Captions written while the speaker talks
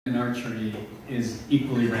in archery is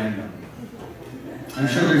equally random. I'm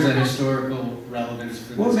sure there's a historical relevance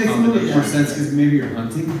for this. Well, it makes a little bit more sense because maybe you're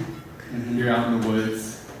hunting, you're out in the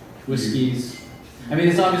woods, with skis. I mean,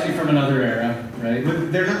 it's obviously from another era, right?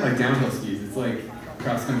 But they're not like downhill skis. It's like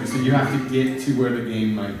cross country. So you have to get to where the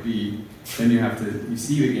game might be. Then you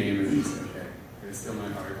see the game and you say, okay, it's still my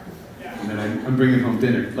heart. And then I'm bringing home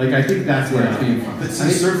dinner. Like, I think that's where it came from. But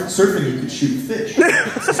see, surfing, you could shoot fish. Right?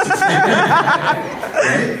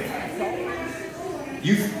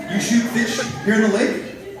 You shoot fish here in the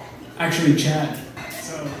lake? Actually, Chad.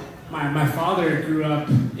 So my father grew up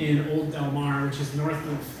in Old Del Mar, which is north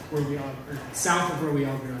of where we all, or south of where we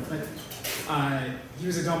all grew up. But he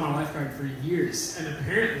was a Del Mar lifeguard for years, and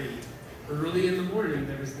apparently, early in the morning,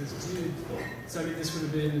 there was this dude. So I mean, this would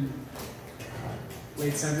have been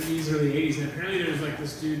late 70s, early 80s, and apparently there was like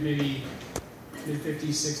this dude, maybe mid 50s,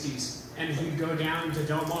 60s, and he'd go down to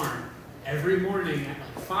Del Mar every morning at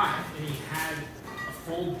like 5, and he had a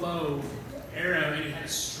full bow arrow, and he had a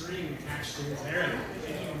string attached to his arrow,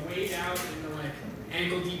 and he would wade out into like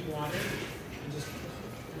ankle deep water and just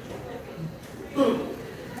boom.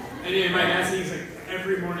 And in my dad said he's like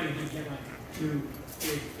every morning he'd get like 2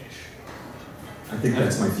 big fish. I think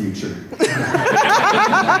that's my future.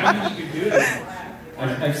 I mean, you could do it.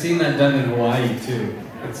 I've seen that done in Hawaii too.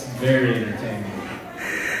 It's very entertaining.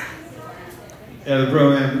 Yeah, the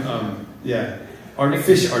pro-am,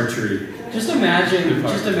 fish archery. Just imagine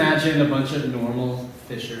a bunch of normal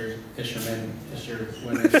fisherwomen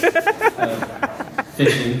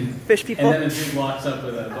fishing. Fish people. And then a dude walks up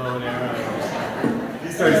with a bow and arrow. He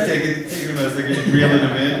starts taking them as they're getting reeling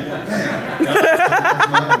them in. Bam.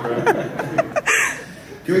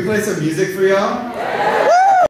 Can we play some music for y'all?